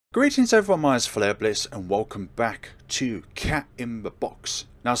Greetings everyone, my name is FlareBlitzed and welcome back to Cat in the Box.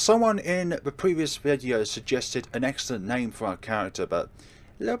 Now someone in the previous video suggested an excellent name for our character, but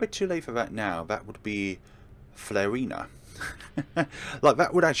a little bit too late for that now. That would be Flarina. Like,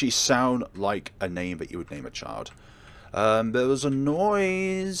 that would actually sound like a name that you would name a child. There was a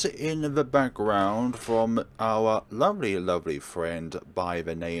noise in the background from our lovely friend by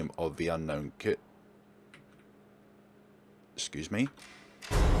the name of the unknown kid. Excuse me.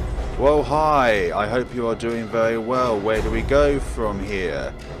 Well, hi, I hope you are doing very well. Where do we go from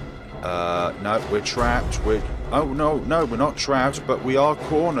here? No, we're trapped. Oh, no, we're not trapped, but we are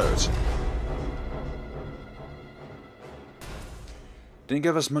cornered. Didn't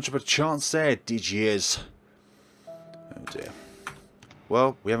give us much of a chance there, did yez? Oh dear.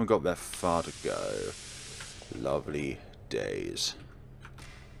 Well, we haven't got that far to go. Lovely days.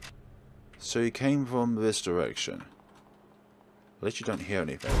 So you came from this direction. At least you don't hear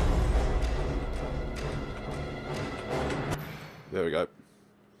anything. There we go.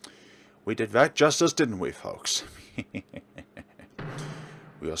 We did that justice, didn't we, folks?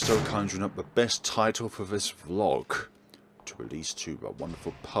 We are still conjuring up the best title for this vlog to release to the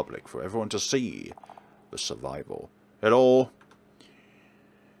wonderful public for everyone to see. The survival. Hello?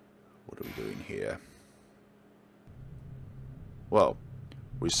 What are we doing here? Well,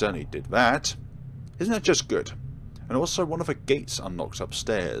 we certainly did that. Isn't that just good? And also one of the gates unlocked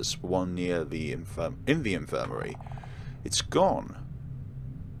upstairs, one near the in the infirmary. It's gone.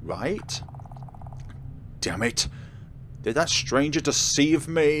 Right? Damn it. Did that stranger deceive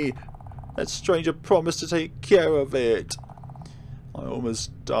me? That stranger promised to take care of it. I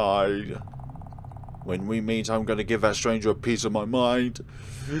almost died. When we meet, I'm going to give that stranger a piece of my mind.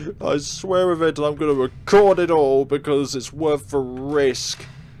 I swear of it, I'm going to record it all because it's worth the risk.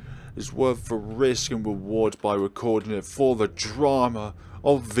 It's worth the risk and reward by recording it for the drama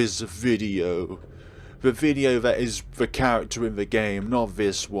of this video. The video that is the character in the game, not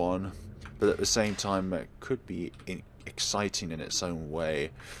this one. But at the same time, it could be exciting in its own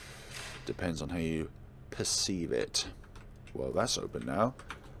way. Depends on how you perceive it. Well, that's open now.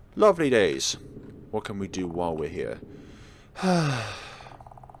 Lovely days. What can we do while we're here?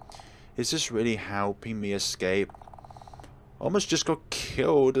 Is this really helping me escape? Almost just got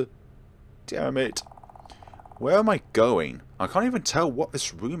killed. Damn it. Where am I going? I can't even tell what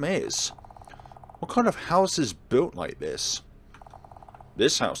this room is. What kind of house is built like this?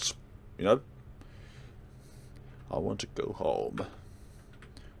 This house, you know. I want to go home.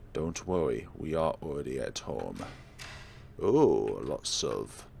 Don't worry, we are already at home. Oh, lots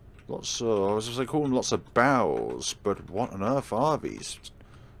of, I was just like calling lots of barrels, but what on earth are these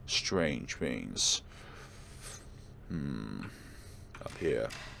strange things? Up here.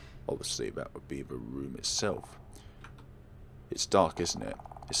 Obviously, that would be the room itself. It's dark, isn't it?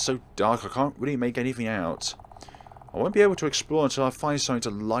 It's so dark, I can't really make anything out. I won't be able to explore until I find something to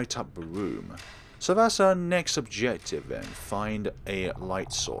light up the room. So that's our next objective then. Find a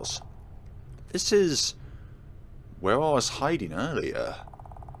light source. This is where I was hiding earlier.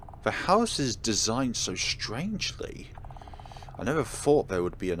 The house is designed so strangely. I never thought there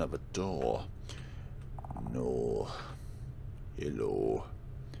would be another door. No. Hello.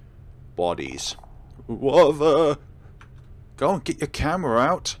 Bodies. What the? Go and get your camera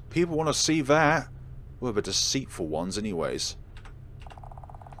out. People want to see that. We're the deceitful ones anyways.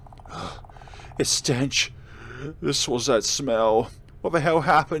 It's stench. This was that smell. What the hell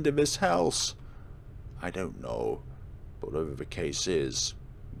happened in this house? I don't know. But whatever the case is,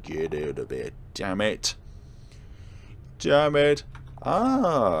 get out of it. Damn it. Damn it.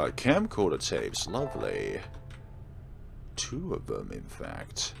 Ah, camcorder tapes. Lovely. 2 of them, in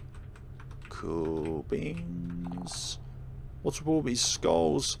fact. Cool beans. What's with all these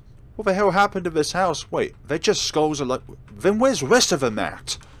skulls? What the hell happened to this house? Wait, they're just skulls like... Then where's the rest of them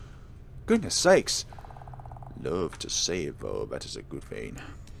at? Goodness sakes. Love to save, though. That is a good thing.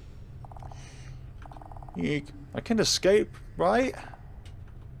 Eek. I can escape, right?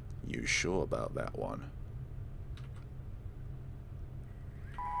 You sure about that one?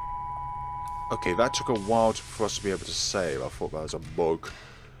 Okay, that took a while for us to be able to save. I thought that was a bug.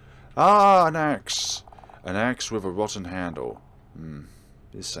 Ah, an axe. An axe with a rotten handle.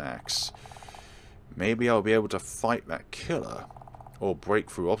 This axe. Maybe I'll be able to fight that killer. Or break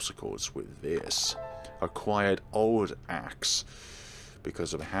through obstacles with this. Acquired old axe.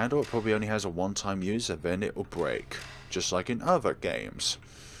 Because of the handle, it probably only has a one-time use and then it will break. Just like in other games.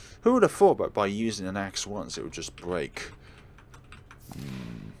 Who would have thought that by using an axe once it would just break?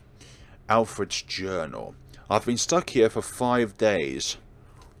 Alfred's journal. I've been stuck here for 5 days.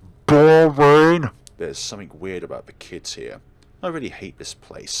 Boring. There's something weird about the kids here. I really hate this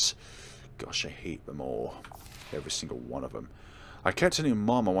place. Gosh, I hate them all. Every single one of them. I kept telling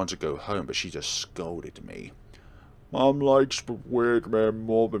Mom I wanted to go home, but she just scolded me. Mom likes the weird man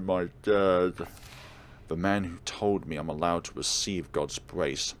more than my dad. The man who told me I'm allowed to receive God's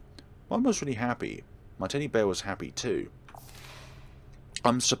grace. Mom was really happy. My teddy bear was happy too.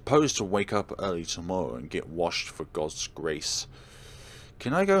 I'm supposed to wake up early tomorrow and get washed for God's grace.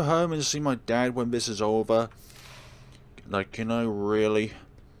 Can I go home and see my dad when this is over? Like, can I really?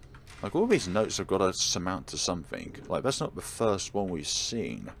 Like, all these notes have got to amount to something. Like, that's not the first one we've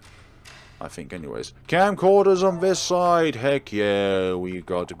seen. I think, anyways. Camcorders on this side! Heck yeah, we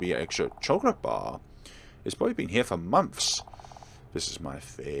got to be extra chocolate bar. It's probably been here for months. This is my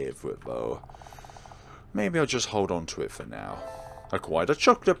favourite, though. Maybe I'll just hold on to it for now. Acquired a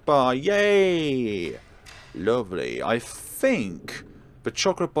chocolate bar, yay! Lovely. I think the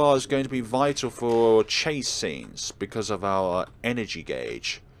chocolate bar is going to be vital for chase scenes because of our energy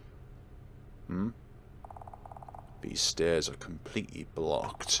gauge. These stairs are completely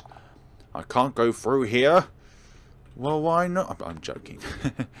blocked. I can't go through here. Well, why not? I'm joking.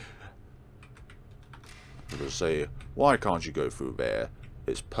 I was say, why can't you go through there?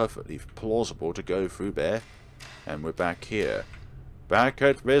 It's perfectly plausible to go through there. And we're back here. Back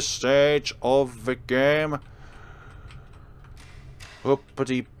at this stage of the game.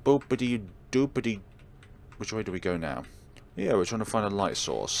 Boopity boopity doopity. Which way do we go now? Yeah, we're trying to find a light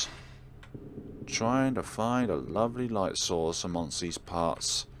source. Trying to find a lovely light source amongst these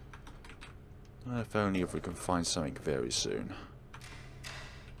parts. If only if we can find something very soon.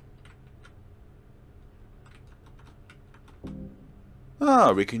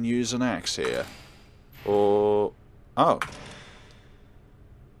 Ah, we can use an axe here. Or... oh.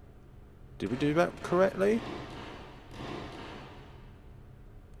 Did we do that correctly?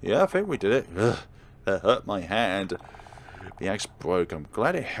 Yeah, I think we did it. Ugh, that hurt my hand. The axe broke. I'm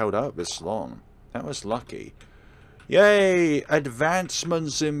glad it held out this long. That was lucky. Yay!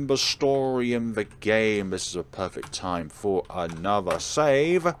 Advancements in the story in the game. This is a perfect time for another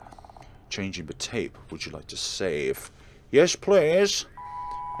save. Changing the tape. Would you like to save? Yes, please.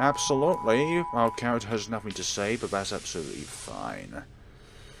 Absolutely. Our character has nothing to say, but that's absolutely fine.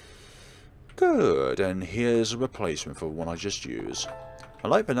 Good. And here's a replacement for one I just used. I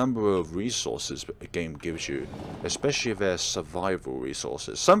like the number of resources the game gives you, especially if they're survival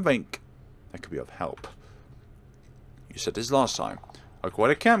resources. Something that could be of help. You said this last time.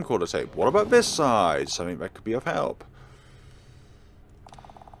 Acquired a camcorder tape. What about this side? Something that could be of help.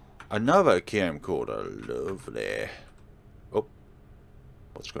 Another camcorder. Lovely. Oh.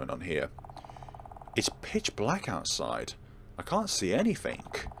 What's going on here? It's pitch black outside. I can't see anything.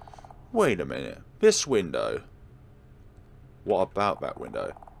 Wait a minute. This window. What about that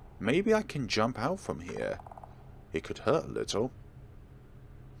window? Maybe I can jump out from here. It could hurt a little.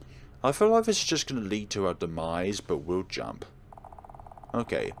 I feel like this is just going to lead to our demise, but we'll jump.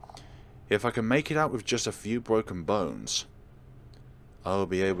 Okay. If I can make it out with just a few broken bones, I'll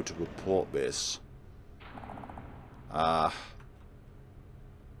be able to report this.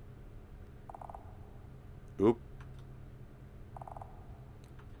 Oop.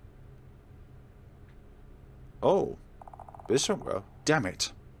 Oh. This won't go. Damn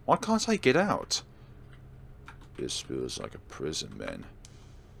it. Why can't I get out? This feels like a prison, then.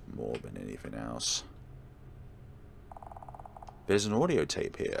 More than anything else. There's an audio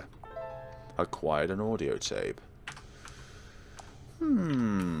tape here. Acquired an audio tape.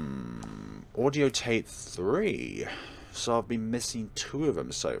 Audio tape 3. So I've been missing 2 of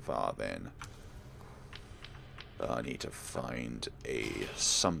them so far then. I need to find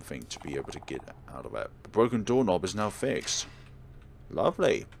something to be able to get out of it. The broken doorknob is now fixed.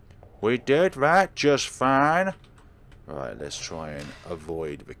 Lovely. We did that just fine. Right, let's try and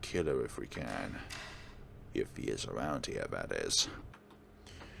avoid the killer if we can. If he is around here, that is.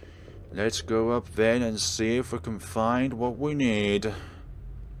 Let's go up then and see if we can find what we need.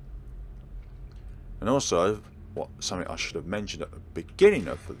 And also, something I should have mentioned at the beginning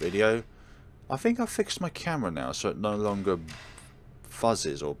of the video, I think I fixed my camera now so it no longer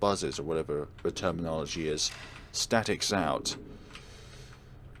fuzzes or buzzes or whatever the terminology is. Statics out.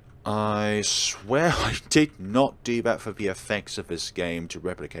 I swear I did not do that for the effects of this game to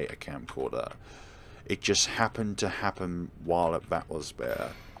replicate a camcorder. It just happened to happen while that was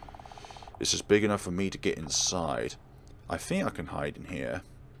there. This is big enough for me to get inside. I think I can hide in here.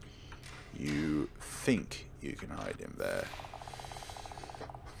 You think you can hide in there.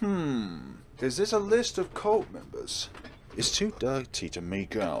 Is this a list of cult members? It's too dirty to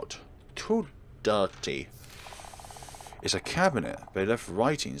make out. Too dirty. It's a cabinet. They left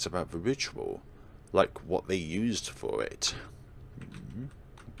writings about the ritual, like what they used for it.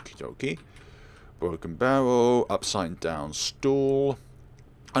 dokie. Broken barrel, upside down stool.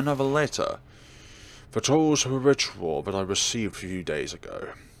 Another letter. The tools of a ritual that I received a few days ago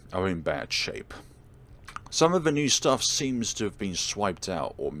are in bad shape. Some of the new stuff seems to have been swiped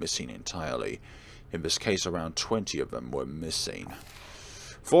out or missing entirely. In this case, around 20 of them were missing.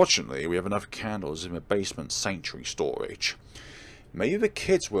 Fortunately, we have enough candles in the basement sanctuary storage. Maybe the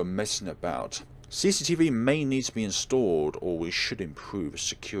kids were messing about. CCTV may need to be installed, or we should improve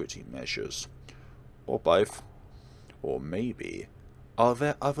security measures. Or both. Or maybe, are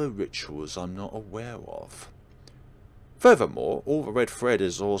there other rituals I'm not aware of? Furthermore, all the red thread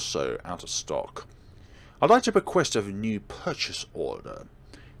is also out of stock. I'd like to request a new purchase order,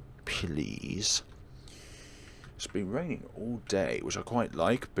 please. It's been raining all day, which I quite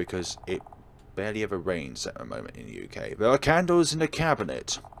like because it barely ever rains at the moment in the UK. There are candles in the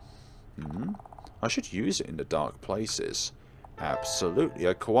cabinet. I should use it in the dark places. Absolutely,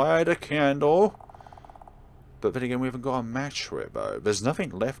 acquired a candle. But then again, we haven't got a match for it though. There's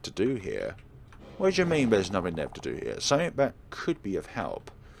nothing left to do here. What do you mean there's nothing left to do here? Something that could be of help.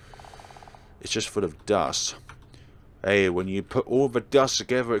 It's just full of dust. Hey, when you put all the dust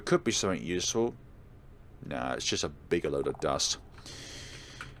together, it could be something useful. Nah, it's just a bigger load of dust.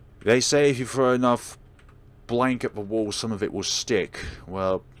 They say if you throw enough blank at the wall, some of it will stick.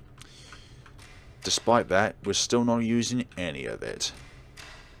 Well, despite that, we're still not using any of it.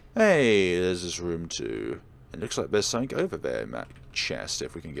 Hey, there's this room too. It looks like there's something over there in that chest,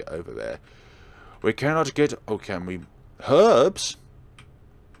 if we can get over there. We cannot get... Oh, can we... Herbs?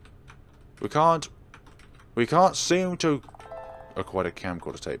 We can't seem to acquire a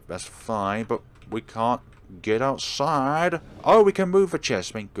camcorder tape. That's fine, but we can't get outside. Oh, we can move the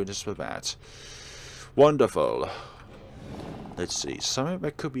chest. Thank goodness for that. Wonderful. Let's see. Something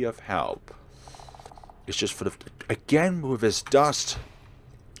that could be of help. It's just full of... Again with this dust.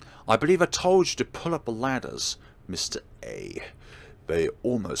 I believe I told you to pull up the ladders, Mr. A. They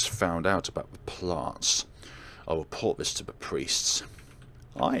almost found out about the plants. I'll report this to the priests.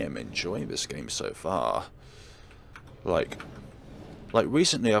 I am enjoying this game so far. Like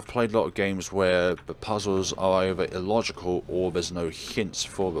recently I've played a lot of games where the puzzles are either illogical or there's no hints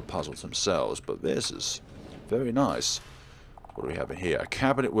for the puzzles themselves, but this is very nice. What do we have in here? A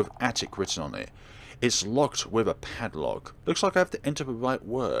cabinet with attic written on it. It's locked with a padlock. Looks like I have to enter the right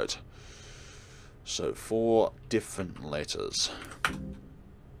word. So 4 different letters. I'm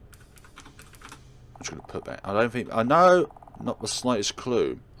just going to put that. I don't think... I know... Not the slightest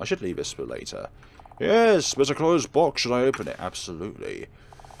clue. I should leave this for later. Yes, there's a closed box. Should I open it? Absolutely.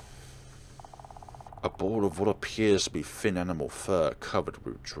 A ball of what appears to be thin animal fur covered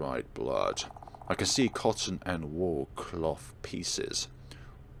with dried blood. I can see cotton and wool cloth pieces.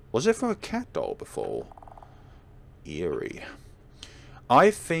 Was it for a cat doll before? Eerie.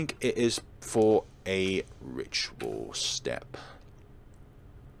 I think it is for a ritual step.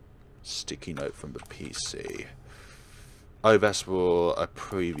 Sticky note from the PC. Oh, that's for a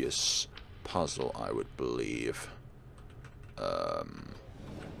previous puzzle, I would believe.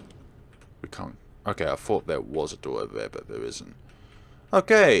 We can't... Okay, I thought there was a door over there, but there isn't.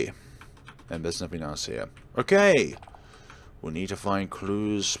 Okay. And there's nothing else here. Okay. We'll need to find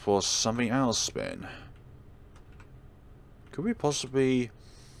clues for something else, then. Could we possibly...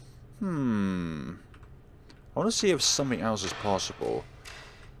 I want to see if something else is possible.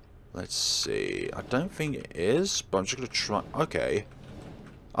 Let's see. I don't think it is, but I'm just going to try... Okay.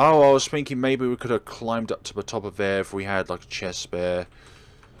 Oh, I was thinking maybe we could have climbed up to the top of there if we had like a chest there.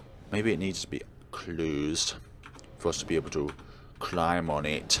 Maybe it needs to be closed for us to be able to climb on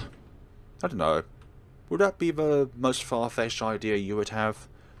it. I don't know. Would that be the most far-fetched idea you would have?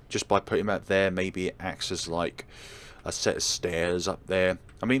 Just by putting that there, maybe it acts as like a set of stairs up there.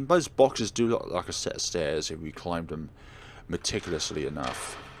 I mean, those boxes do look like a set of stairs if we climbed them meticulously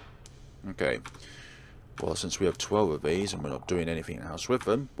enough. Okay. Well, since we have 12 of these and we're not doing anything else with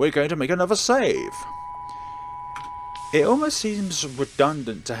them, we're going to make another save. It almost seems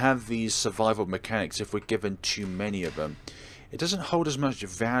redundant to have these survival mechanics if we're given too many of them. It doesn't hold as much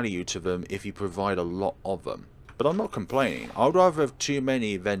value to them if you provide a lot of them. But I'm not complaining. I'd rather have too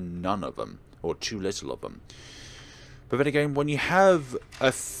many than none of them, or too little of them. But then again, when you have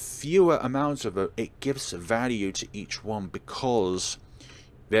a fewer amount of them, it gives value to each one because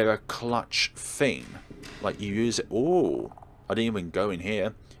they're a clutch thing. Like you use it. Oh, I didn't even go in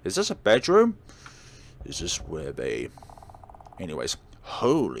here. Is this a bedroom? Is this where they... Anyways,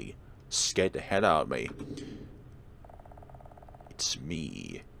 holy, scared the head out of me. It's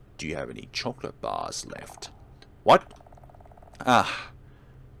me. Do you have any chocolate bars left? What? Ah,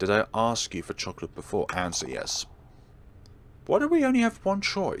 did I ask you for chocolate before? Answer yes. Why do we only have one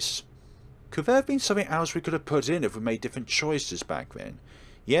choice? Could there have been something else we could have put in if we made different choices back then?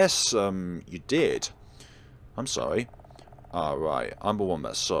 Yes, you did. I'm sorry. Ah, right. I'm the one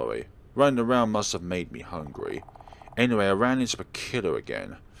that's sorry. Running around must have made me hungry. Anyway, I ran into the killer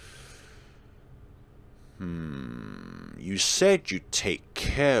again. You said you'd take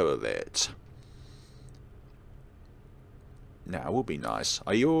care of it. Now, it would be nice.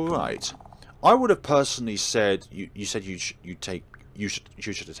 Are you alright? I would have personally said you said you should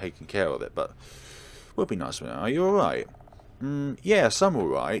have taken care of it, but it would be nice. Are you alright? Yes, I'm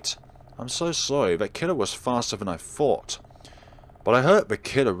alright. I'm so sorry. That killer was faster than I thought. But I hurt the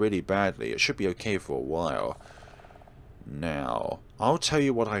killer really badly. It should be okay for a while. Now, I'll tell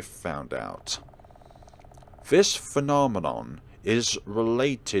you what I found out. This phenomenon is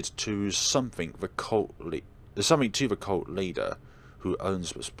related to something the cult leader who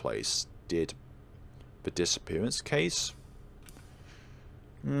owns this place did. The disappearance case?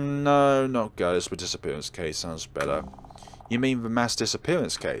 No, not ghost. The disappearance case sounds better. You mean the mass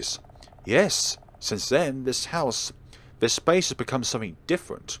disappearance case? Yes. Since then, this space has become something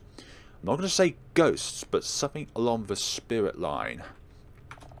different. I'm not going to say ghosts, but something along the spirit line.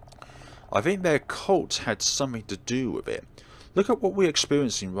 I think their cult had something to do with it. Look at what we're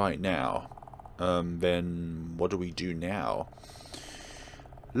experiencing right now. Then what do we do now?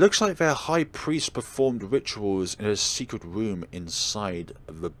 Looks like their high priest performed rituals in a secret room inside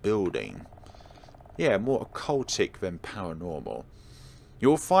the building. Yeah, more occultic than paranormal.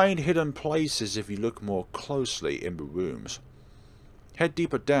 You'll find hidden places if you look more closely in the rooms. Head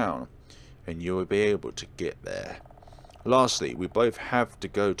deeper down, and you'll be able to get there. Lastly, we both have to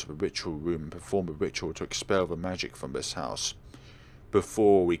go to the ritual room and perform a ritual to expel the magic from this house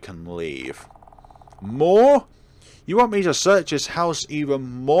before we can leave. More? You want me to search this house even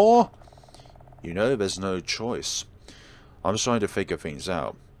more? You know, there's no choice. I'm trying to figure things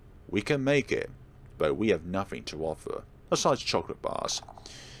out. We can make it, but we have nothing to offer, besides chocolate bars.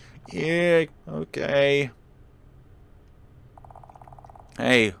 Yeah, okay.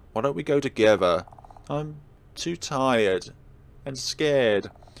 Hey, why don't we go together? I'm too tired and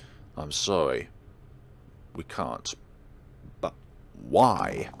scared. I'm sorry. We can't. But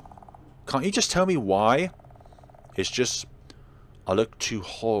why? Can't you just tell me why? It's just, I look too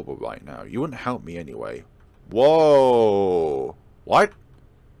horrible right now. You wouldn't help me anyway. Whoa! What?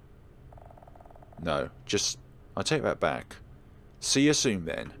 No, just, I take that back. See you soon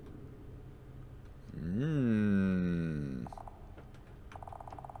then.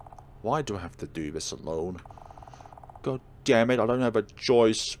 Why do I have to do this alone? God damn it, I don't have a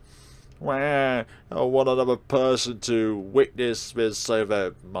choice. I want another person to witness this so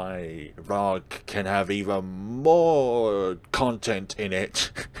that my vlog can have even more content in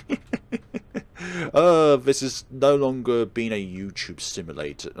it. This is no longer being a YouTube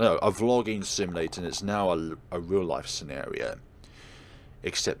simulator. No, a vlogging simulator, and it's now a real life scenario.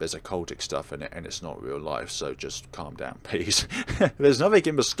 Except there's occultic stuff in it, and it's not real life, so just calm down, please. There's nothing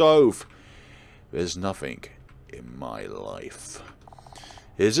in the stove. There's nothing in my life.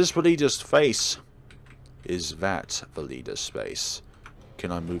 Is this the leader's face? Is that the leader's face?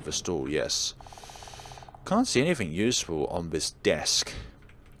 Can I move the stool? Yes. Can't see anything useful on this desk.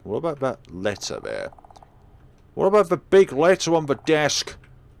 What about that letter there? What about the big letter on the desk?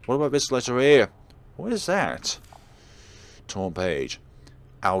 What about this letter here? What is that? Torn page.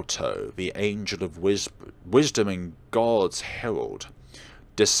 Alto, the angel of wisdom and God's herald,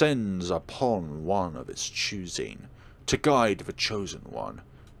 descends upon one of its choosing, to guide the chosen one.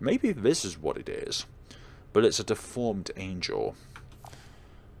 Maybe this is what it is, but it's a deformed angel.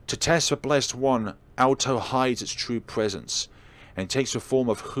 To test the blessed one, Alto hides its true presence, and takes the form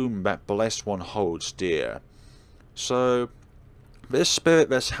of whom that blessed one holds dear. So, this spirit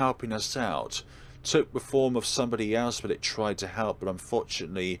that's helping us out took the form of somebody else that it tried to help, but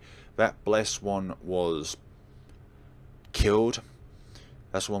unfortunately that blessed one was killed.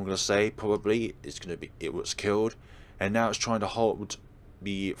 That's what I'm going to say. Probably it was killed, and now it's trying to hold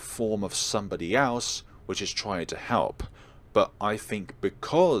the form of somebody else which is trying to help. But I think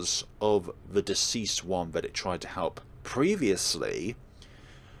because of the deceased one that it tried to help previously,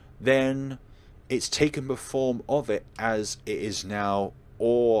 then it's taken the form of it as it is now,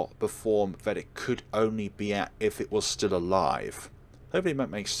 or the form that it could only be at if it was still alive. Hopefully that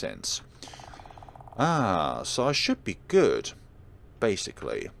makes sense. Ah, so I should be good,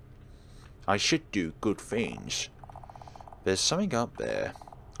 basically. I should do good things. There's something up there.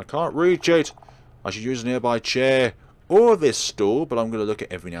 I can't reach it. I should use a nearby chair or this stool, but I'm going to look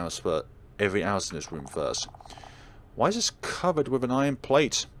at everything else in this room first. Why is this covered with an iron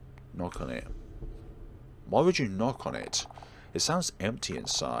plate? Knock on it. Why would you knock on it? It sounds empty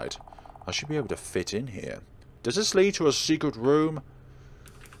inside. I should be able to fit in here. Does this lead to a secret room?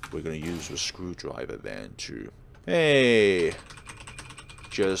 We're going to use a screwdriver then to... Hey!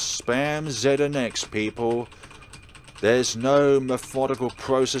 Just spam Z and X, people. There's no methodical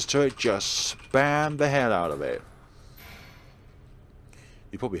process to it. Just spam the hell out of it.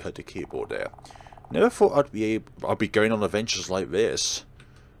 You probably heard the keyboard there. Never thought I'd be going on adventures like this.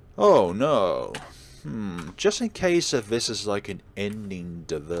 Oh no. Just in case if this is like an ending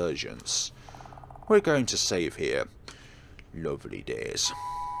divergence, we're going to save here. Lovely days.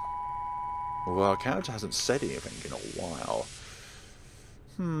 Well, our character hasn't said anything in a while.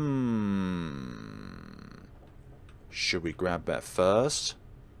 Should we grab that first?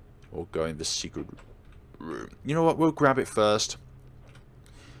 Or go in the secret room? You know what, we'll grab it first.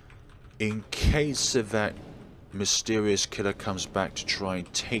 In case if that mysterious killer comes back to try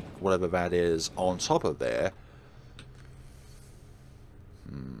and take whatever that is on top of there.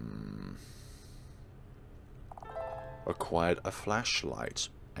 Acquired a flashlight.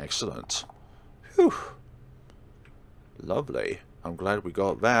 Excellent. Whew. Lovely. I'm glad we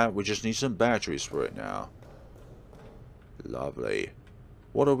got that. We just need some batteries for it now. Lovely.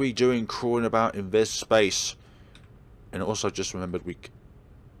 What are we doing crawling about in this space? And also just remembered we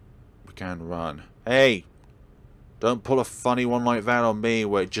can run. Hey! Don't pull a funny one like that on me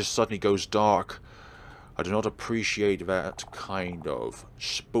where it just suddenly goes dark. I do not appreciate that kind of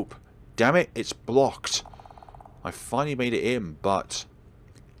spoop. Damn it, it's blocked. I finally made it in, but...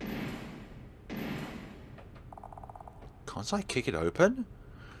 Can't I kick it open?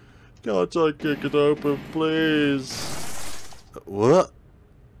 Can't I kick it open, please? What?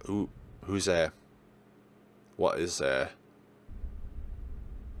 Who's there? What is there?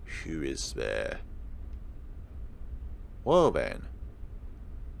 Who is there? Well then.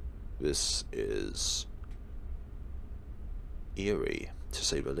 This is... eerie, to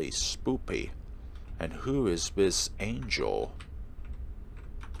say the least. Spoopy. And who is this angel?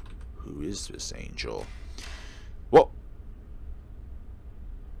 Who is this angel? What?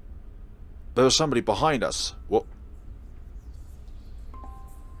 There was somebody behind us. What?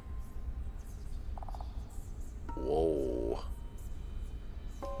 Whoa.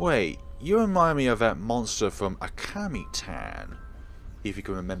 Wait, you remind me of that monster from Akami-tan. If you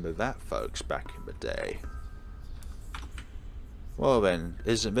can remember that, folks, back in the day. Well then,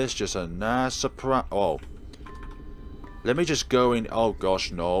 isn't this just a nice surprise? Oh. Let me just go in. Oh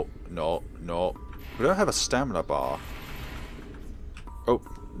gosh, no. No, no. We don't have a stamina bar. Oh,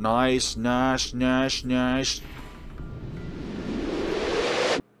 nice, nice, nice, nice.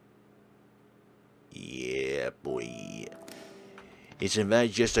 Yeah, boy. Isn't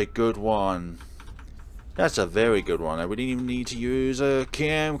that just a good one? That's a very good one. We didn't even need to use a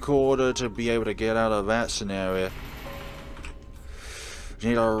camcorder to be able to get out of that scenario. You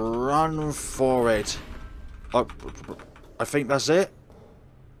need to run for it. Oh, I think that's it.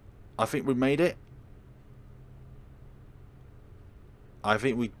 I think we made it. I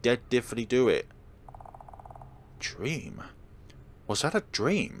think we definitely do it. Dream? Was that a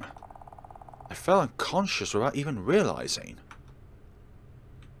dream? I fell unconscious without even realizing.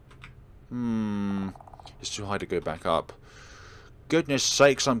 It's too high to go back up. Goodness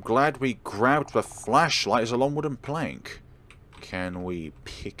sakes, I'm glad we grabbed the flashlight as a long wooden plank. Can we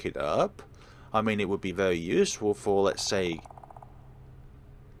pick it up? I mean, it would be very useful for, let's say,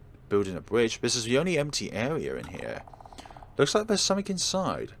 building a bridge. This is the only empty area in here. Looks like there's something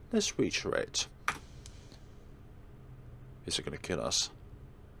inside. Let's reach for it. Is it going to kill us?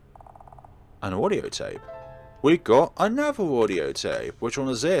 An audio tape. We got another audio tape. Which one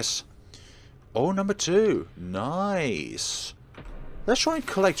is this? Oh, number 2. Nice. Let's try and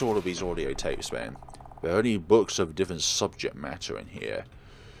collect all of these audio tapes, man. There are only books of different subject matter in here.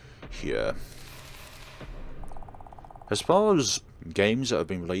 As far as games that have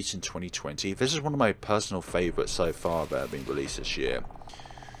been released in 2020, this is one of my personal favourites so far that have been released this year.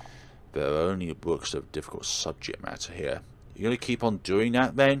 There are only books of difficult subject matter here. You're going to keep on doing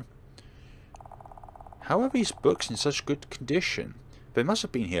that then? How are these books in such good condition? They must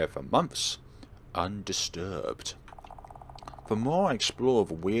have been here for months. Undisturbed. The more I explore,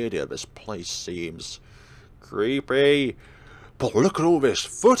 the weirder this place seems. Creepy. But look at all this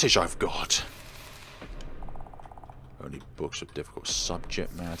footage I've got. Only books of difficult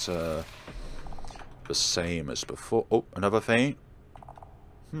subject matter. The same as before. Oh, another thing.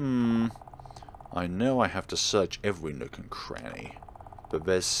 I know I have to search every nook and cranny. But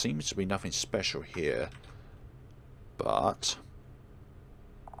there seems to be nothing special here. But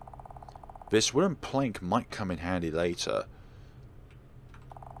this wooden plank might come in handy later.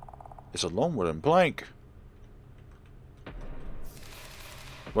 It's a long wooden plank.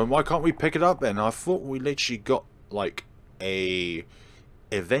 Well, why can't we pick it up then? I thought we literally got, like, a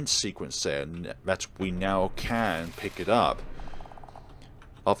event sequence there, and that we now can pick it up.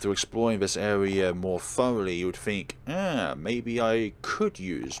 After exploring this area more thoroughly, you would think, maybe I could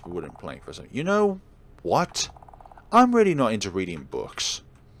use the wooden plank for something. You know what? I'm really not into reading books.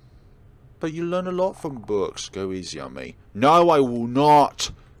 But you learn a lot from books. Go easy on me. No, I will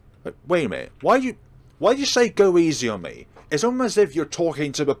not. Wait a minute. Why did you say go easy on me? It's almost as if you're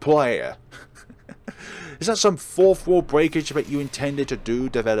talking to the player. Is that some fourth wall breakage that you intended to do,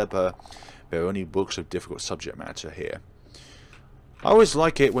 developer? There are only books of difficult subject matter here. I always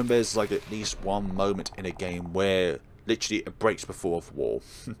like it when there's like at least one moment in a game where literally it breaks the fourth wall.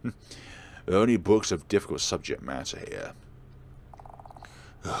 There are only books of difficult subject matter here.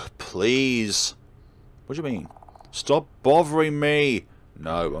 Ugh, please. What do you mean? Stop bothering me.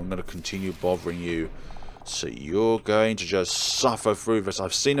 No, I'm going to continue bothering you. So you're going to just suffer through this.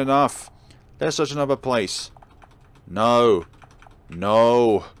 I've seen enough. Let's search another place. No.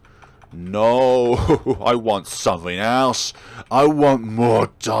 No. No. I want something else. I want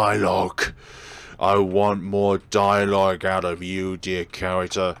more dialogue. I want more dialogue out of you, dear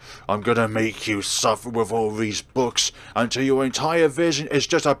character. I'm gonna make you suffer with all these books until your entire vision is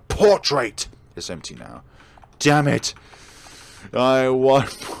just a portrait. It's empty now. Damn it. I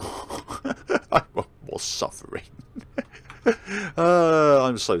want more, I want more suffering.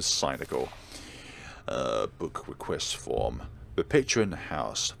 I'm so cynical. Book request form. The picture in the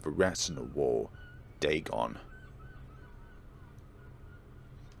house. The rats in the wall. Dagon.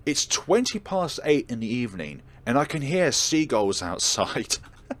 It's 8:20 in the evening, and I can hear seagulls outside.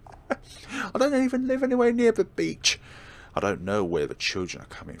 I don't even live anywhere near the beach. I don't know where the children are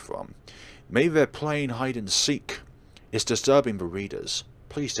coming from. Maybe they're playing hide and seek. It's disturbing the readers.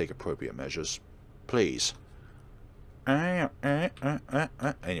 Please take appropriate measures. Please. Anyways,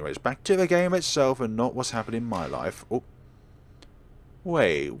 back to the game itself and not what's happening in my life. Oh.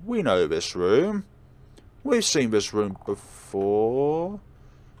 Wait, we know this room. We've seen this room before.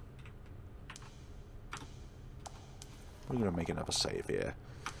 We're going to make another save here.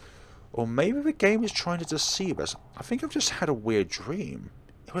 Or maybe the game is trying to deceive us. I think I've just had a weird dream.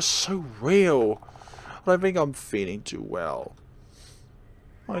 It was so real. I don't think I'm feeling too well.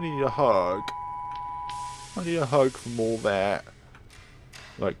 I need a hug. I need a hug from all that.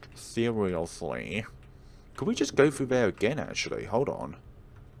 Like, seriously. Could we just go through there again, actually? Hold on.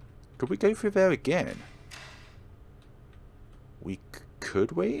 Could we go through there again?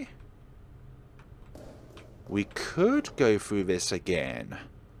 Could we? We could go through this again.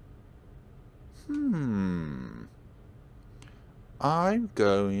 I'm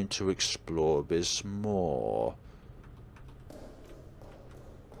going to explore this more.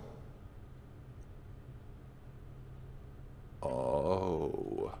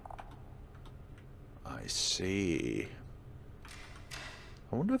 Oh. I see.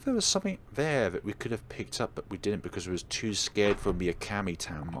 I wonder if there was something there that we could have picked up, but we didn't because we was too scared from the Akami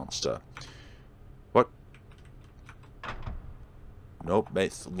Town monster. What? Nope,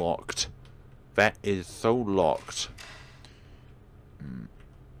 it's locked. That is so locked.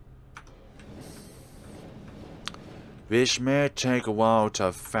 This may take a while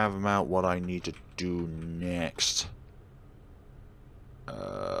to fathom out what I need to do next.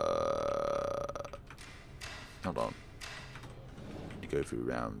 Hold on. You go through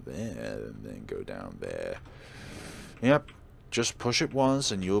around there and then go down there. Yep, just push it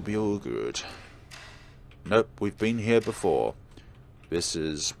once and you'll be all good. Nope, we've been here before. This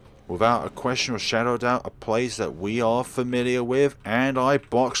is, without a question or shadow of doubt, a place that we are familiar with, and I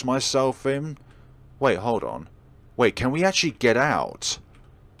boxed myself in. Wait, hold on. Wait, can we actually get out?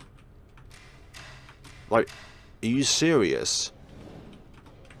 Like, are you serious?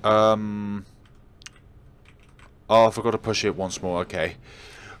 Oh, I forgot to push it once more, okay.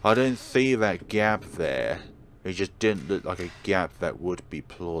 I didn't see that gap there. It just didn't look like a gap that would be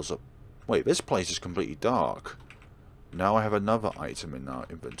plausible. Wait, this place is completely dark. Now I have another item in our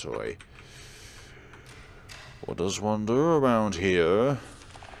inventory. What does one do around here?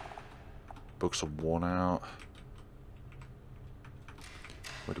 Books are worn out.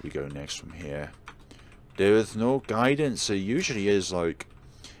 Where do we go next from here? There is no guidance. It usually is like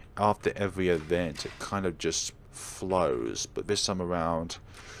after every event it kind of just flows, but this time around,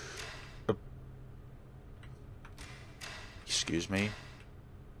 excuse me,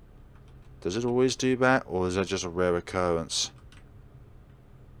 does it always do that, or is that just a rare occurrence?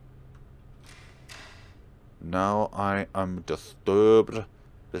 Now I am disturbed.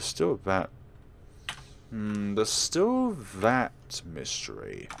 There's still that. There's still that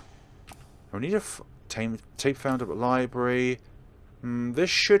mystery. We need a tape found at the library. This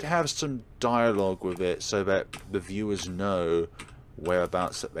should have some dialogue with it so that the viewers know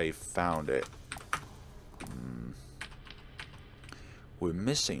whereabouts that they found it. We're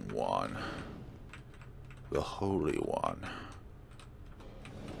missing one. The Holy One.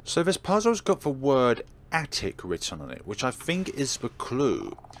 So this puzzle's got the word attic written on it, which I think is the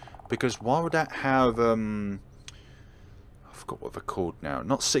clue. Because why would that have, I forgot what they're called now.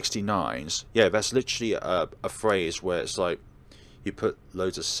 Not 69s. Yeah, that's literally a phrase where it's like, you put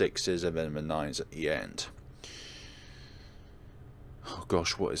loads of 6s and then the 9s at the end. Oh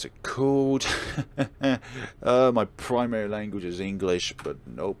gosh, what is it called? My primary language is English, but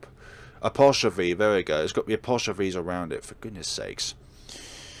nope. Apostrophe, there we go. It's got the apostrophes around it, for goodness sakes.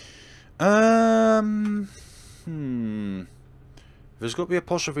 If there's got to be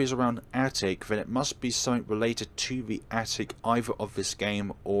apostrophes around attic, then it must be something related to the attic, either of this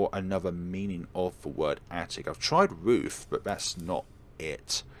game or another meaning of the word attic. I've tried roof, but that's not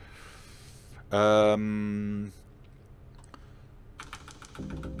it. That's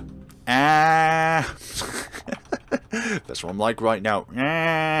what I'm like right now.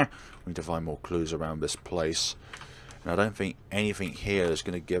 We need to find more clues around this place. And I don't think anything here is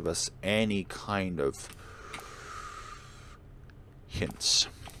going to give us any kind of hints.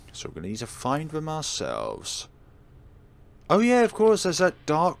 So we're going to need to find them ourselves. Oh yeah, of course, there's that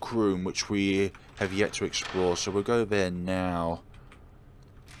dark room which we have yet to explore. So we'll go there now.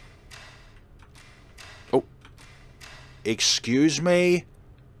 Oh. Excuse me?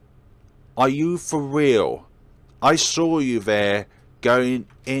 Are you for real? I saw you there going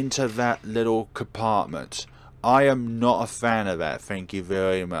into that little compartment. I am not a fan of that, thank you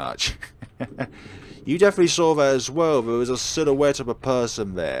very much. You definitely saw that as well. There was a silhouette of a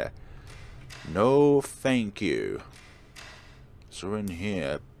person there. No, thank you. So we're in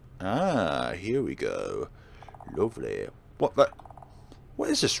here. Ah, here we go. Lovely. What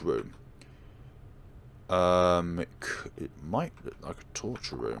is this room? It might look like a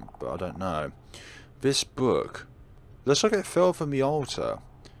torture room, but I don't know. This book. Looks like it fell from the altar.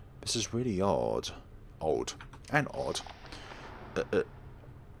 This is really odd. Old. And odd.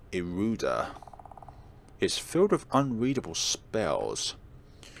 Eruda. It's filled with unreadable spells.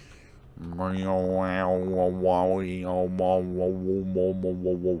 This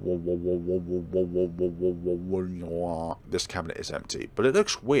cabinet is empty, but it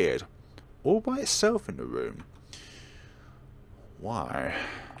looks weird. All by itself in the room. Why?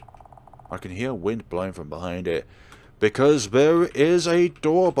 I can hear wind blowing from behind it. Because there is a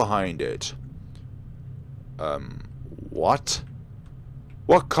door behind it. What?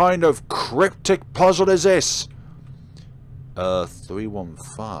 What kind of cryptic puzzle is this?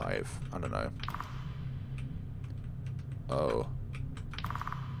 315. I don't know. Oh.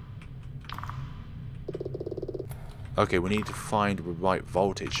 Okay, we need to find the right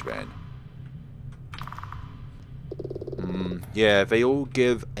voltage then. Yeah, they all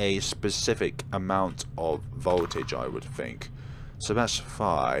give a specific amount of voltage, I would think. So that's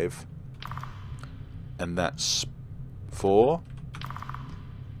 5. And that's 4.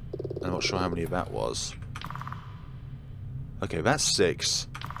 I'm not sure how many that was. Okay, that's 6.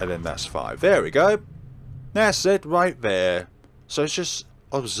 And then that's 5. There we go. That's it right there. So it's just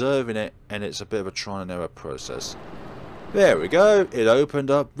observing it, and it's a bit of a trial and error process. There we go. It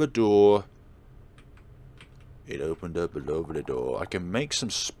opened up the door. It opened up a lovely door. I can make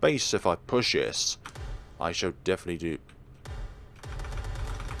some space if I push this. I shall definitely do.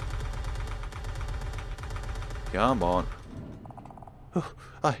 Come on. Oh,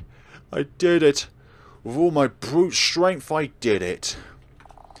 I did it. With all my brute strength, I did it.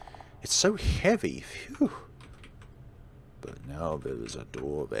 It's so heavy. Phew. But now there's a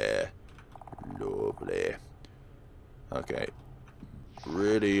door there. Lovely. Okay.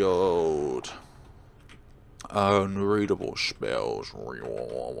 Really old. Unreadable spells.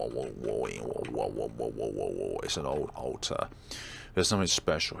 It's an old altar. There's nothing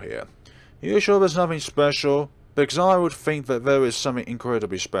special here. Are you sure there's nothing special? Because I would think that there is something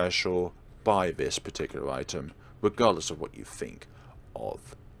incredibly special by this particular item, regardless of what you think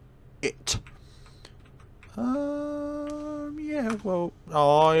of it. Yeah, well,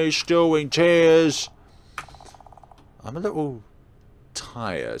 he's still in tears. I'm a little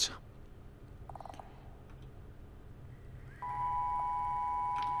tired.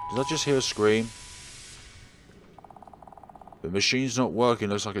 Did I just hear a scream? The machine's not working,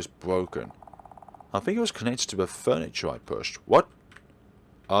 looks like it's broken. I think it was connected to the furniture I pushed. What?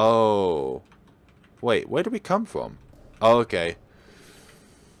 Oh. Wait, where did we come from? Oh, okay.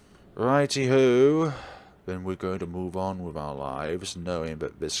 Righty-ho. Then we're going to move on with our lives, knowing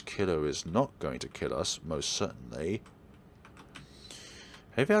that this killer is not going to kill us, most certainly.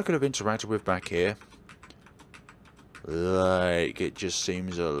 Anything I could have interacted with back here? Like, it just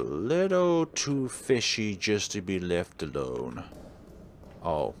seems a little too fishy just to be left alone.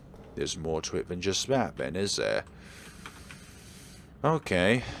 Oh, there's more to it than just that then, is there?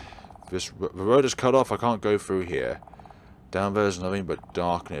 Okay. The road is cut off, I can't go through here. Down there's nothing but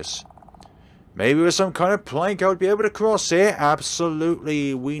darkness. Maybe with some kind of plank I would be able to cross here.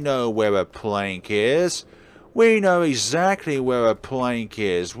 Absolutely, we know where a plank is. We know exactly where a plank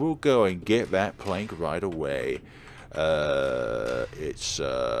is. We'll go and get that plank right away. It's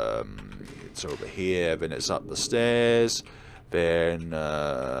over here, then it's up the stairs, then,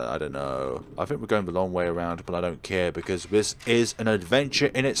 I don't know. I think we're going the long way around, but I don't care, because this is an adventure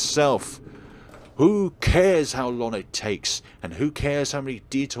in itself. Who cares how long it takes, and who cares how many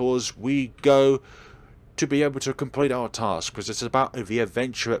detours we go to be able to complete our task, because it's about the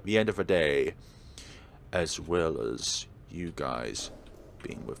adventure at the end of the day, as well as you guys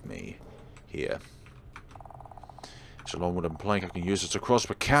being with me here. It's a long wooden plank. I can use it to cross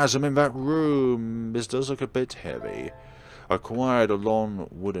the chasm in that room. This does look a bit heavy. Acquired a long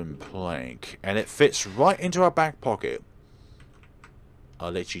wooden plank, and it fits right into our back pocket. I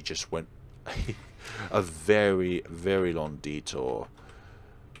literally just went a very, very long detour.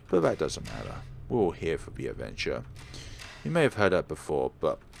 But that doesn't matter. We're all here for the adventure. You may have heard that before,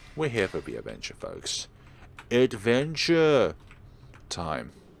 but we're here for the adventure, folks. Adventure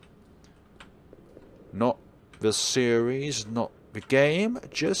time. Not the series, not the game,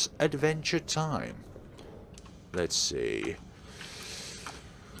 just adventure time. Let's see.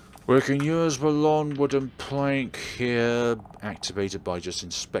 We can use the long wooden plank here, activated by just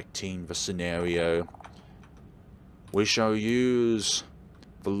inspecting the scenario. We shall use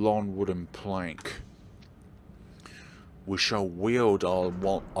the long wooden plank. We shall wield our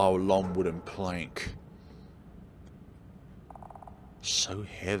long wooden plank. So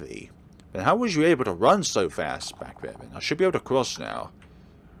heavy. And how was you able to run so fast back there? I should be able to cross now.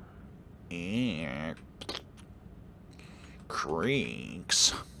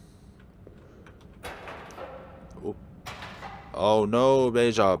 Creaks. Oh no,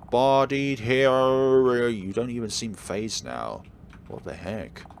 there's a body here. You don't even seem phased now. What the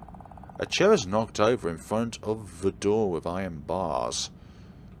heck? A chair is knocked over in front of the door with iron bars.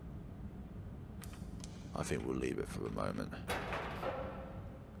 I think we'll leave it for the moment.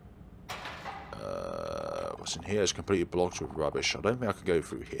 What's in here is completely blocked with rubbish. I don't think I can go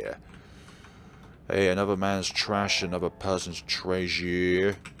through here. Hey, another man's trash, another person's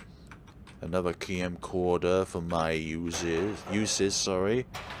treasure. Another camcorder for my uses, sorry.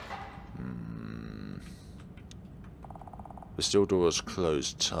 The steel door is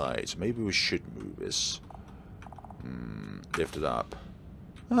closed tight. Maybe we should move this. Lift it up.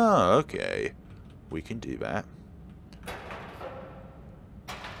 Oh, okay. We can do that.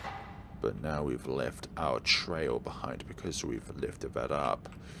 But now we've left our trail behind because we've lifted that up.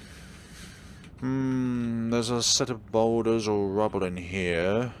 There's a set of boulders or rubble in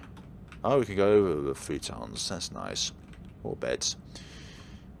here. Oh, we can go over the futons. That's nice. Or beds.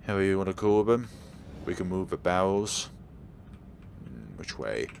 However you want to call them. We can move the barrels. Which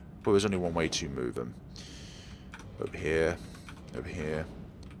way? Well, there's only one way to move them. Over here. Over here.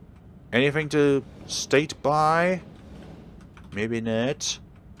 Anything to state by? Maybe not.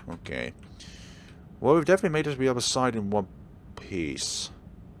 Okay. Well, we've definitely made it to the other side in one piece.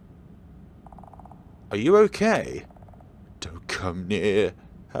 Are you okay? Don't come near.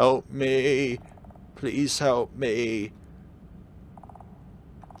 Help me. Please help me.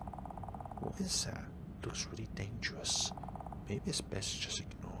 What is that? Looks really dangerous. Maybe it's best to just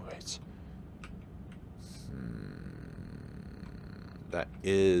ignore it. That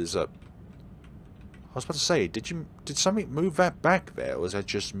is a... I was about to say, did something move that back there, or was that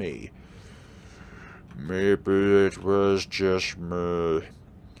just me? Maybe it was just me.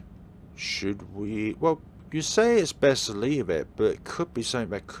 Should we... Well, you say it's best to leave it, but it could be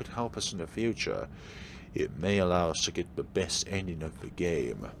something that could help us in the future. It may allow us to get the best ending of the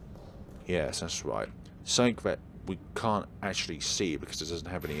game. Yes, that's right. Something that we can't actually see because it doesn't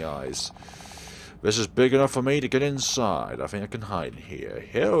have any eyes. This is big enough for me to get inside. I think I can hide in here.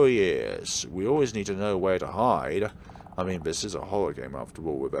 Hell yes. We always need to know where to hide. I mean, this is a horror game after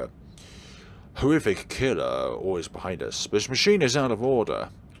all, with a horrific killer always behind us. This machine is out of order.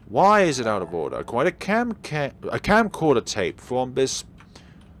 Why is it out of order? Quite a camcorder tape from this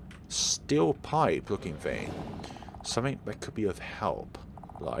steel pipe looking thing. Something that could be of help.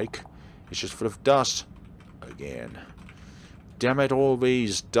 Like, it's just full of dust. Again. Damn it, all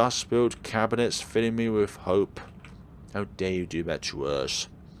these dust-filled cabinets filling me with hope. How dare you do that to us?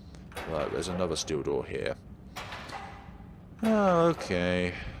 Right, there's another steel door here. Oh,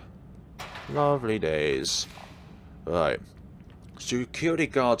 okay. Lovely days. Right. Security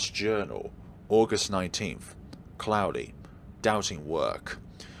guard's journal. August 19th. Cloudy. Doubting work.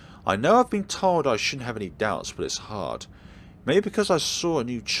 I know I've been told I shouldn't have any doubts, but it's hard. Maybe because I saw a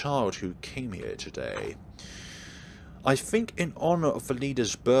new child who came here today. I think in honor of the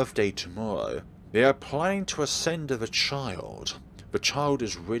leader's birthday tomorrow, they are planning to ascend the child. The child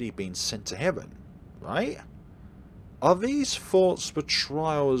is really being sent to heaven, right? Are these thoughts the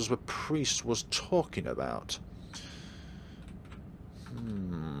trials the priest was talking about?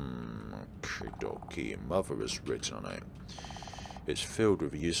 Okie mother is written on it. It's filled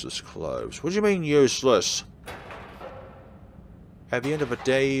with useless clothes. What do you mean useless? At the end of the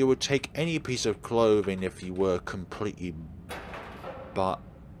day, you would take any piece of clothing if you were completely... But...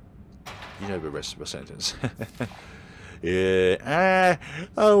 You know the rest of the sentence. Yeah,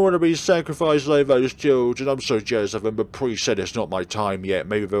 I want to be sacrificed like those children. I'm so jealous of them. The priest said it's not my time yet.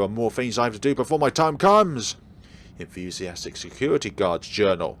 Maybe there are more things I have to do before my time comes. Enthusiastic security guard's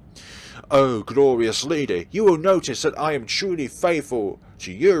journal. Oh, glorious leader, you will notice that I am truly faithful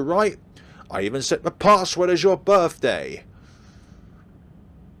to you, right? I even set the password as your birthday.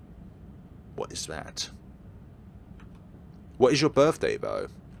 What is that? What is your birthday, though?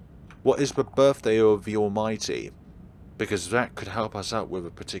 What is the birthday of the Almighty? Because that could help us out with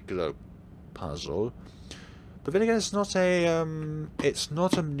a particular puzzle. But then again, it's not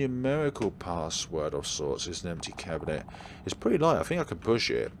a numerical password of sorts. It's an empty cabinet. It's pretty light. I think I can push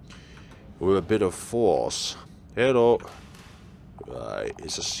it with a bit of force. Hello. Right,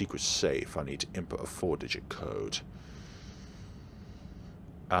 it's a secret safe. I need to input a 4-digit code.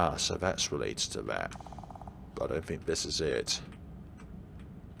 Ah, so that's related to that. But I don't think this is it.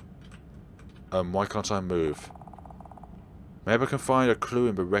 Why can't I move? Maybe I can find a clue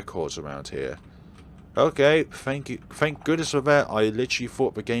in the records around here. Okay, thank you. Thank goodness for that. I literally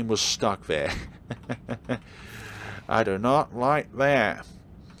thought the game was stuck there. I do not like that.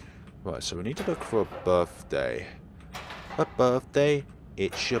 Right, so we need to look for a birthday. A birthday.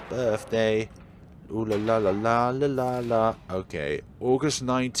 It's your birthday. Ooh la la la la la la la. Okay, August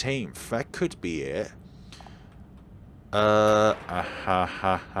 19th. That could be it. Ha ha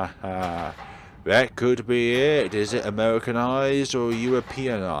ha ha. That could be it. Is it Americanized or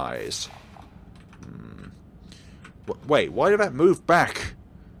Europeanized? Wait, why did that move back?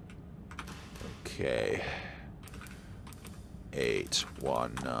 Okay.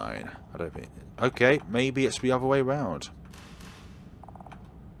 819. I don't think... Okay, maybe it's the other way round.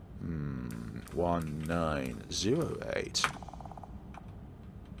 1908.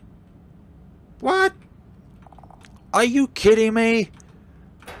 What? Are you kidding me?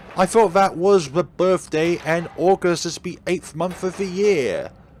 I thought that was the birthday and August is the 8th month of the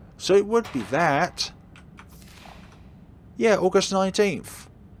year. So it would be that. Yeah, August 19th.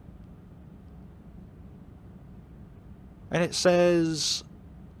 And it says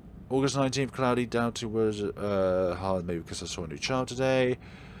August 19th, cloudy, down to was hard, maybe because I saw a new child today.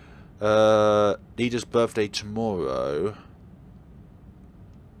 Leader's birthday tomorrow.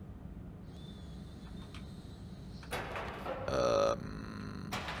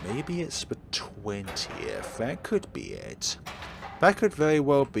 Maybe it's the 20th. That could be it. That could very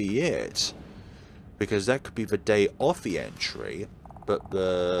well be it. Because that could be the day of the entry. But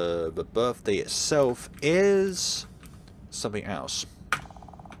the birthday itself is something else.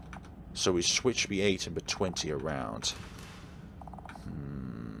 So we switch the 8 and the 20 around.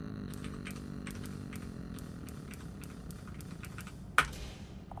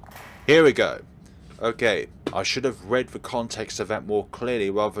 Here we go. Okay, I should have read the context of that more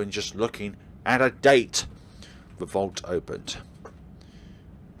clearly rather than just looking at a date. The vault opened.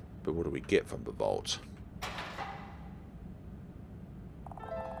 But what do we get from the vault?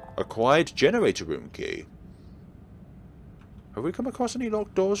 Acquired generator room key. Have we come across any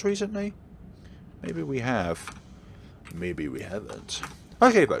locked doors recently? Maybe we have. Maybe we haven't.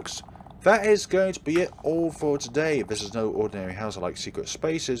 Okay, folks. That is going to be it all for today. This is no ordinary house. I like secret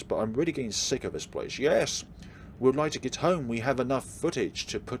spaces, but I'm really getting sick of this place. Yes, we'd like to get home. We have enough footage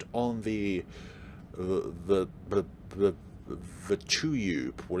to put on the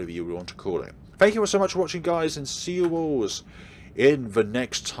tube, whatever you want to call it. Thank you all so much for watching, guys, and see you all in the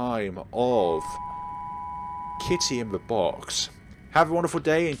next time of Kitty in the Box. Have a wonderful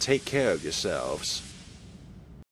day and take care of yourselves.